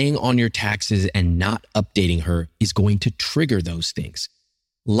delaying on your taxes and not updating her is going to trigger those things.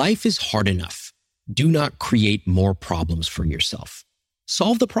 Life is hard enough. Do not create more problems for yourself.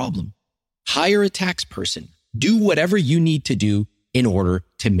 Solve the problem. Hire a tax person. Do whatever you need to do in order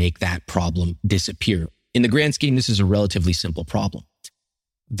to make that problem disappear. In the grand scheme, this is a relatively simple problem.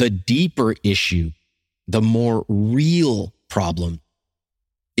 The deeper issue, the more real problem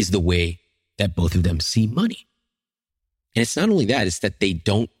is the way that both of them see money. And it's not only that, it's that they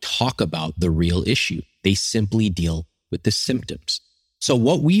don't talk about the real issue. They simply deal with the symptoms. So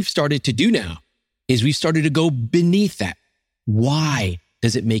what we've started to do now is we've started to go beneath that. Why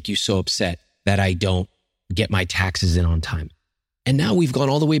does it make you so upset that I don't get my taxes in on time? And now we've gone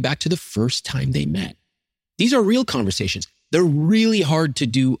all the way back to the first time they met. These are real conversations. They're really hard to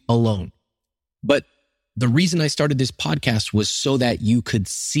do alone. But the reason I started this podcast was so that you could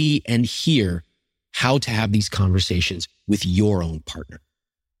see and hear how to have these conversations with your own partner.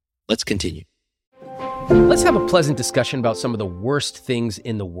 Let's continue. Let's have a pleasant discussion about some of the worst things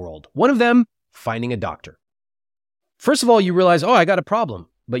in the world. One of them, finding a doctor. First of all, you realize, I got a problem,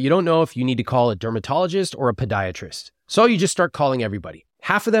 but you don't know if you need to call a dermatologist or a podiatrist. So you just start calling everybody.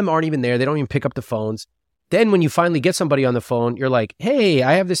 Half of them aren't even there. They don't even pick up the phones. Then when you finally get somebody on the phone, you're like, "Hey,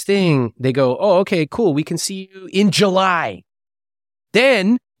 I have this thing." They go, "Oh, okay, cool. We can see you in July."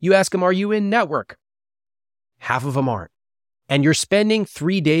 Then you ask them, "Are you in network?" Half of them aren't. And you're spending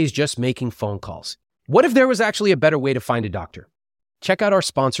 3 days just making phone calls. What if there was actually a better way to find a doctor? Check out our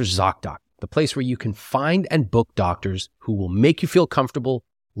sponsor, ZocDoc, the place where you can find and book doctors who will make you feel comfortable,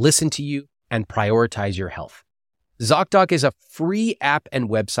 listen to you, and prioritize your health. ZocDoc is a free app and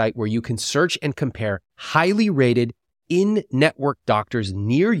website where you can search and compare highly rated in-network doctors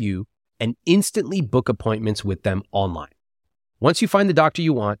near you and instantly book appointments with them online. Once you find the doctor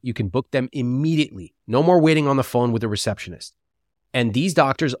you want, you can book them immediately. No more waiting on the phone with a receptionist. And these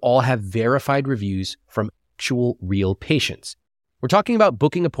doctors all have verified reviews from actual real patients. We're talking about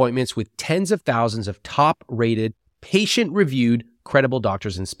booking appointments with tens of thousands of top-rated, patient-reviewed, credible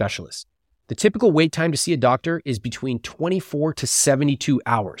doctors and specialists. The typical wait time to see a doctor is between 24 to 72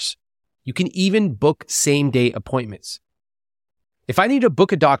 hours. You can even book same-day appointments. If I need to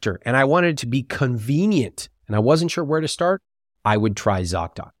book a doctor and I wanted it to be convenient and I wasn't sure where to start, I would try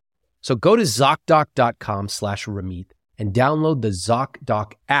ZocDoc. So go to ZocDoc.com/Ramit and download the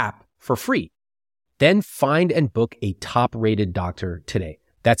ZocDoc app for free. Then find and book a top-rated doctor today.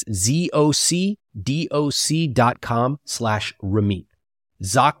 That's ZocDoc.com/Ramit.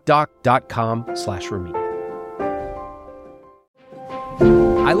 ZocDoc.com/Ramit.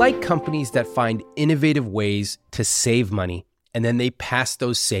 I like companies that find innovative ways to save money and then they pass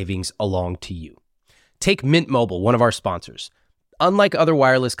those savings along to you. Take Mint Mobile, one of our sponsors. Unlike other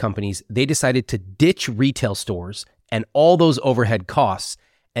wireless companies, they decided to ditch retail stores and all those overhead costs,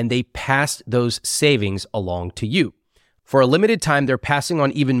 and they passed those savings along to you. For a limited time, they're passing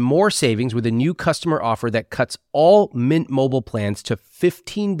on even more savings with a new customer offer that cuts all Mint Mobile plans to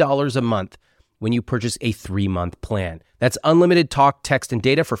 $15 a month when you purchase a 3-month plan. That's unlimited talk, text, and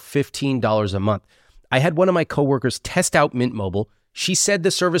data for $15 a month. I had one of my coworkers test out Mint Mobile. She said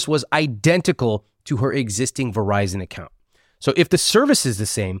the service was identical to her existing Verizon account. So if the service is the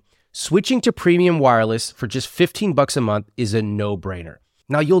same, switching to premium wireless for just $15 a month is a no-brainer.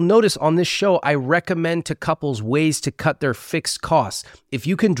 Now, you'll notice on this show, I recommend to couples ways to cut their fixed costs. If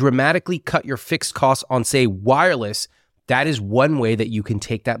you can dramatically cut your fixed costs on, say, wireless, that is one way that you can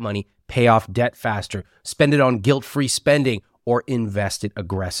take that money, pay off debt faster, spend it on guilt-free spending, or invest it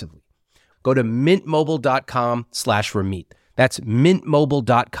aggressively. Go to mintmobile.com/Ramit. That's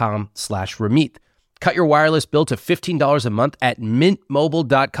mintmobile.com/Ramit. Cut your wireless bill to $15 a month at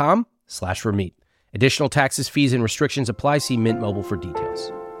mintmobile.com/Ramit. Additional taxes, fees, and restrictions apply. See Mint Mobile for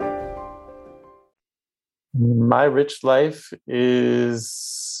details. My rich life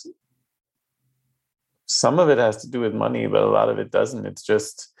is, some of it has to do with money, but a lot of it doesn't. It's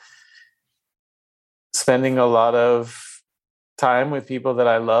just spending a lot of time with people that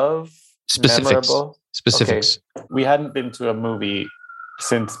I love. Specifics. Memorable. Specifics. Okay. We hadn't been to a movie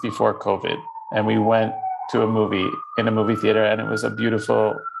since before COVID, and we went to a movie in a movie theater, and it was a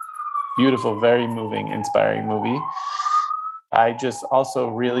beautiful, beautiful, very moving, inspiring movie. I just also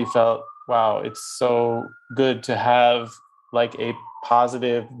really felt, wow, it's so good to have like a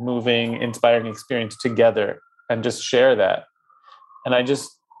positive, moving, inspiring experience together and just share that. And I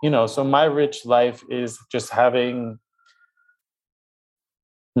just, so my rich life is just having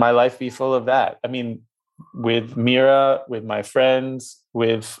my life be full of that. I mean, with Mira, with my friends,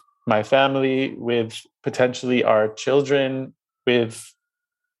 with my family, with potentially our children, with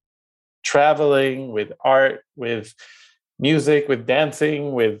traveling, with art, with music, with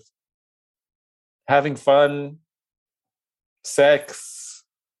dancing, with having fun, sex.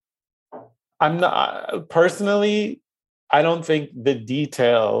 I'm not personally, I don't think the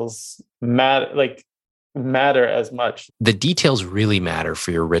details matter as much. The details really matter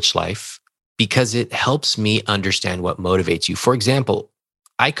for your rich life because it helps me understand what motivates you. For example,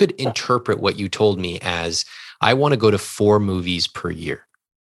 I could interpret what you told me as, I want to go to 4 movies per year.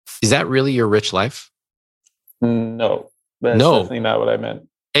 Is that really your rich life? No, that's definitely not what I meant.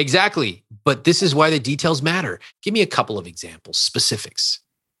 Exactly. But this is why the details matter. Give me a couple of examples, specifics.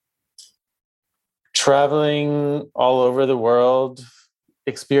 Traveling all over the world,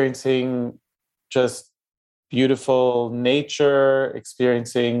 experiencing just beautiful nature,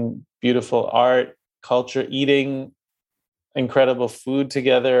 experiencing beautiful art, culture, eating incredible food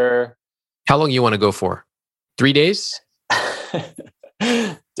together. How long you want to go for? 3 days?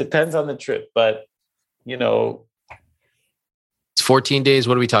 Depends on the trip, but it's 14 days.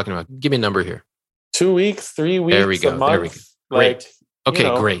 What are we talking about? Give me a number here. 2 weeks, 3 weeks, there we go. a month. There we go. Great.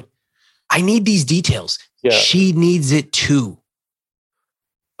 Okay, great. I need these details. Yeah. She needs it too.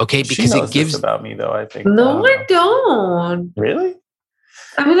 Okay, because she knows it gives this about me though, I think. No, I don't. Really?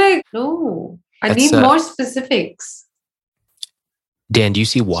 I'm like, no. I need more specifics. Dan, do you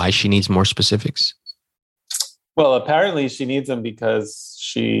see why she needs more specifics? Well, apparently she needs them because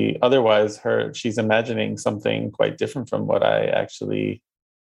she's imagining something quite different from what I actually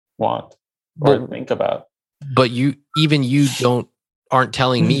want or think about. But you aren't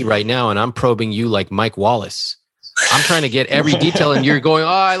telling me right now, and I'm probing you like Mike Wallace. I'm trying to get every detail, and you're going,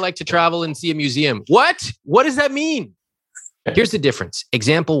 I like to travel and see a museum. What? What does that mean? Here's the difference.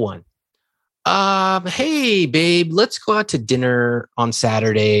 Example 1. Hey, babe, let's go out to dinner on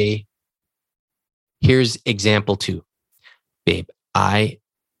Saturday. Here's example 2. Babe, I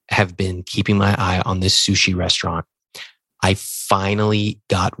have been keeping my eye on this sushi restaurant. I finally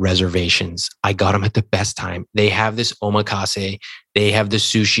got reservations. I got them at the best time. They have this omakase. They have the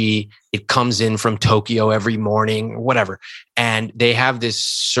sushi. It comes in from Tokyo every morning, whatever. And they have this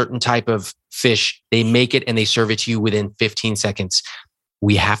certain type of fish. They make it and they serve it to you within 15 seconds.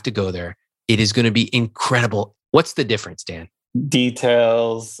 We have to go there. It is going to be incredible. What's the difference, Dan?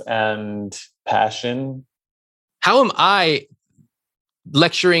 Details and passion. How am I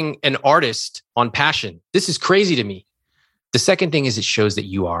lecturing an artist on passion? This is crazy to me. The second thing is it shows that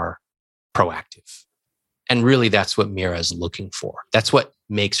you are proactive. And really that's what Mira is looking for. That's what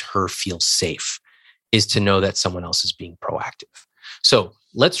makes her feel safe, is to know that someone else is being proactive. So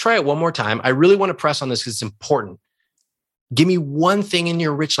let's try it one more time. I really want to press on this because it's important. Give me one thing in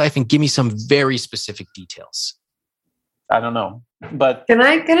your rich life and give me some very specific details. I don't know, but Can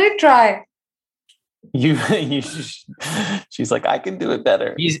I try? She's like, I can do it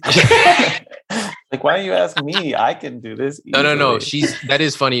better. Like, why don't you ask me? I can do this easily. No. That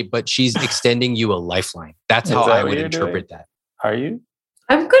is funny, but she's extending you a lifeline. That's how I would interpret that. Are you?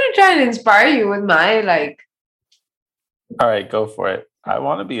 I'm going to try and inspire you with my All right, go for it. I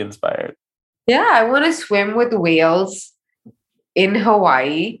want to be inspired. Yeah, I want to swim with whales in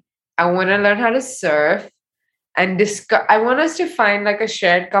Hawaii. I want to learn how to surf and I want us to find a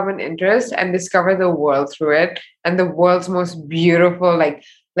shared common interest and discover the world through it. And the world's most beautiful, like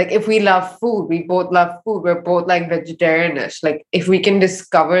if we love food, we both love food. We're both vegetarianish. If we can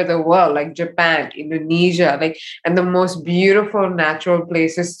discover the world, like Japan, Indonesia, and the most beautiful natural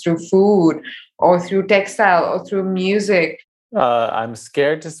places through food or through textile or through music. I'm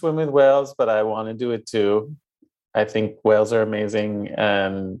scared to swim with whales, but I want to do it too. I think whales are amazing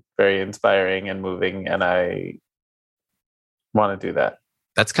and very inspiring and moving, and I want to do that.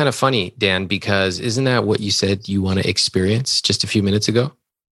 That's kind of funny, Dan, because isn't that what you said you want to experience just a few minutes ago?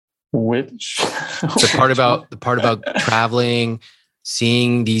 Which the part about traveling,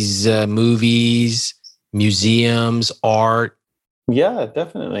 seeing these movies, museums, art. Yeah,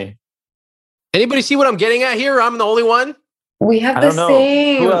 definitely. Anybody see what I'm getting at here? I'm the only one. We have the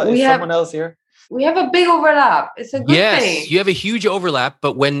same. Is someone else here? We have a big overlap. It's a good thing. Yes, you have a huge overlap.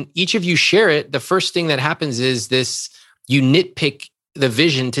 But when each of you share it, the first thing that happens is you nitpick the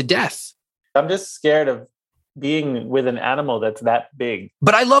vision to death. I'm just scared of being with an animal that's that big.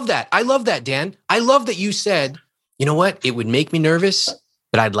 But I love that. I love that, Dan. I love that you said, you know what? It would make me nervous,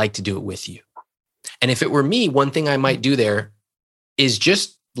 but I'd like to do it with you. And if it were me, one thing I might do there is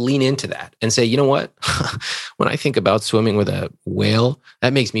just lean into that and say, you know what? When I think about swimming with a whale,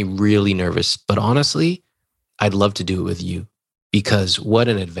 that makes me really nervous. But honestly, I'd love to do it with you, because what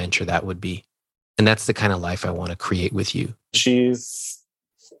an adventure that would be. And that's the kind of life I want to create with you. She's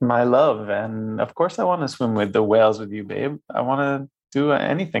my love. And of course I want to swim with the whales with you, babe. I want to do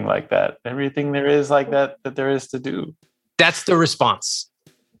anything like that. Everything there is like that there is to do. That's the response.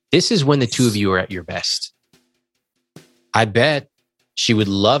 This is when the two of you are at your best. I bet she would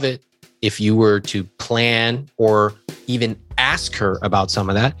love it if you were to plan or even ask her about some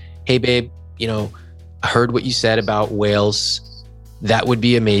of that. Hey, babe, I heard what you said about whales. That would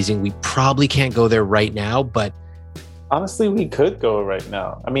be amazing. We probably can't go there right now, but honestly, we could go right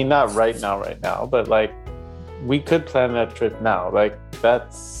now. I mean, not right now, but we could plan that trip now.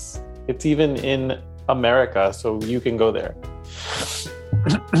 It's even in America, so you can go there.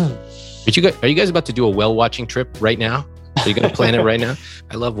 Are you guys about to do a whale watching trip right now? Are you going to plan it right now?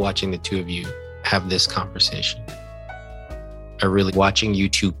 I love watching the two of you have this conversation. I really watching you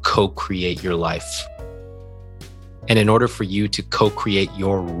two co-create your life. And in order for you to co-create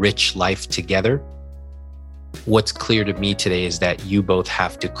your rich life together, what's clear to me today is that you both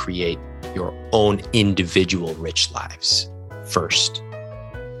have to create your own individual rich lives first.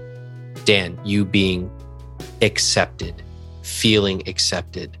 Dan, you being accepted, feeling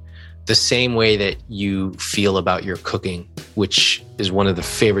accepted, the same way that you feel about your cooking, which is one of the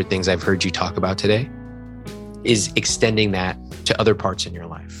favorite things I've heard you talk about today, is extending that to other parts in your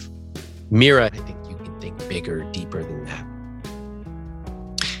life. Mira, I think you can think bigger, deeper than that.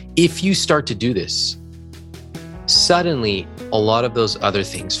 If you start to do this, suddenly a lot of those other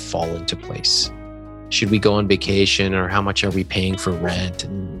things fall into place. Should we go on vacation, or how much are we paying for rent?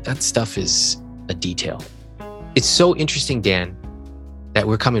 And that stuff is a detail. It's so interesting, Dan, that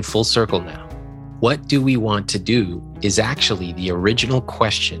we're coming full circle now. What do we want to do is actually the original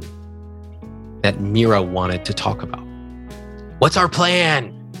question that Mira wanted to talk about. What's our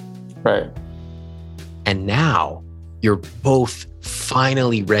plan? Right. And now you're both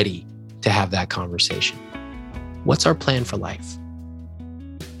finally ready to have that conversation. What's our plan for life?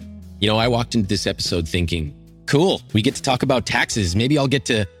 I walked into this episode thinking, cool, we get to talk about taxes. Maybe I'll get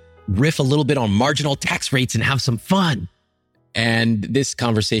to riff a little bit on marginal tax rates and have some fun. And this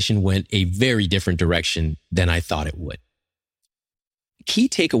conversation went a very different direction than I thought it would. Key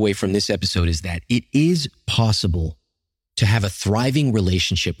takeaway from this episode is that it is possible to have a thriving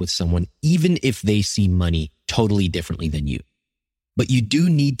relationship with someone, even if they see money totally differently than you. But you do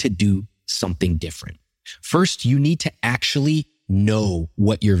need to do something different. First, you need to actually know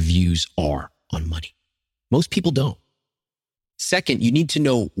what your views are on money. Most people don't. Second, you need to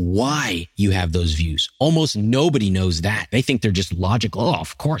know why you have those views. Almost nobody knows that. They think they're just logical. Oh,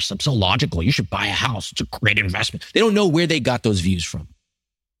 of course, I'm so logical. You should buy a house. It's a great investment. They don't know where they got those views from.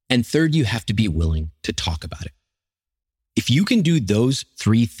 And third, you have to be willing to talk about it. If you can do those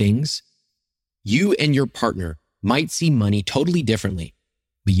three things, you and your partner might see money totally differently,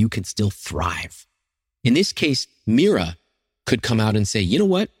 but you can still thrive. In this case, Mira could come out and say, you know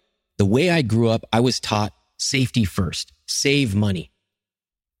what? The way I grew up, I was taught safety first, save money.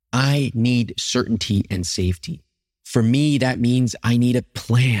 I need certainty and safety. For me, that means I need a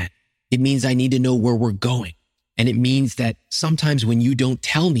plan. It means I need to know where we're going. And it means that sometimes when you don't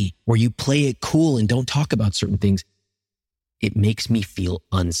tell me or you play it cool and don't talk about certain things, it makes me feel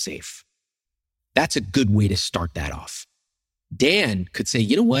unsafe. That's a good way to start that off. Dan could say,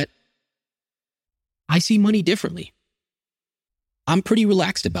 you know what? I see money differently. I'm pretty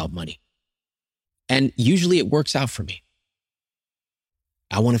relaxed about money. And usually it works out for me.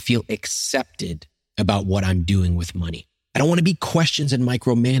 I want to feel accepted about what I'm doing with money. I don't want to be questioned and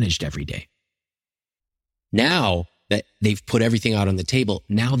micromanaged every day. Now that they've put everything out on the table,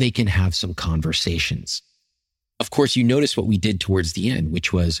 now they can have some conversations. Of course, you notice what we did towards the end,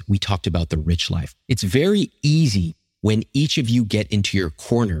 which was we talked about the rich life. It's very easy when each of you get into your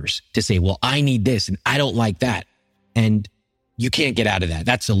corners to say, well, I need this and I don't like that. And you can't get out of that.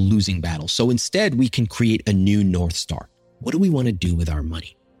 That's a losing battle. So instead, we can create a new North Star. What do we want to do with our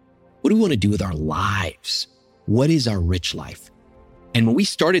money? What do we want to do with our lives? What is our rich life? And when we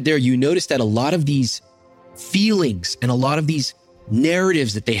started there, you noticed that a lot of these feelings and a lot of these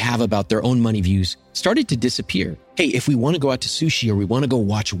narratives that they have about their own money views started to disappear. Hey, if we want to go out to sushi or we want to go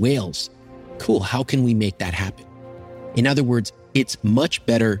watch whales, cool. How can we make that happen? In other words, it's much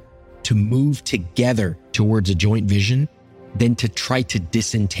better to move together towards a joint vision than to try to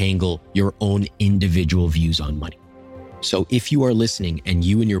disentangle your own individual views on money. So if you are listening and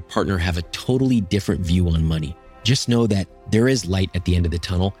you and your partner have a totally different view on money, just know that there is light at the end of the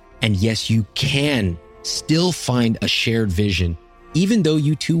tunnel. And yes, you can still find a shared vision, even though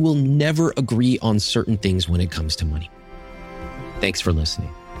you two will never agree on certain things when it comes to money. Thanks for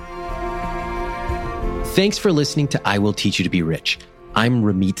listening. Thanks for listening to I Will Teach You to Be Rich. I'm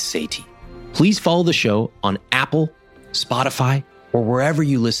Ramit Sethi. Please follow the show on Apple, Spotify, or wherever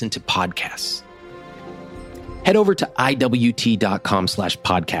you listen to podcasts. Head over to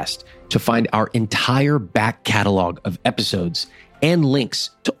iwt.com/podcast to find our entire back catalog of episodes and links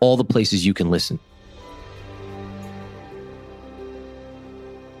to all the places you can listen.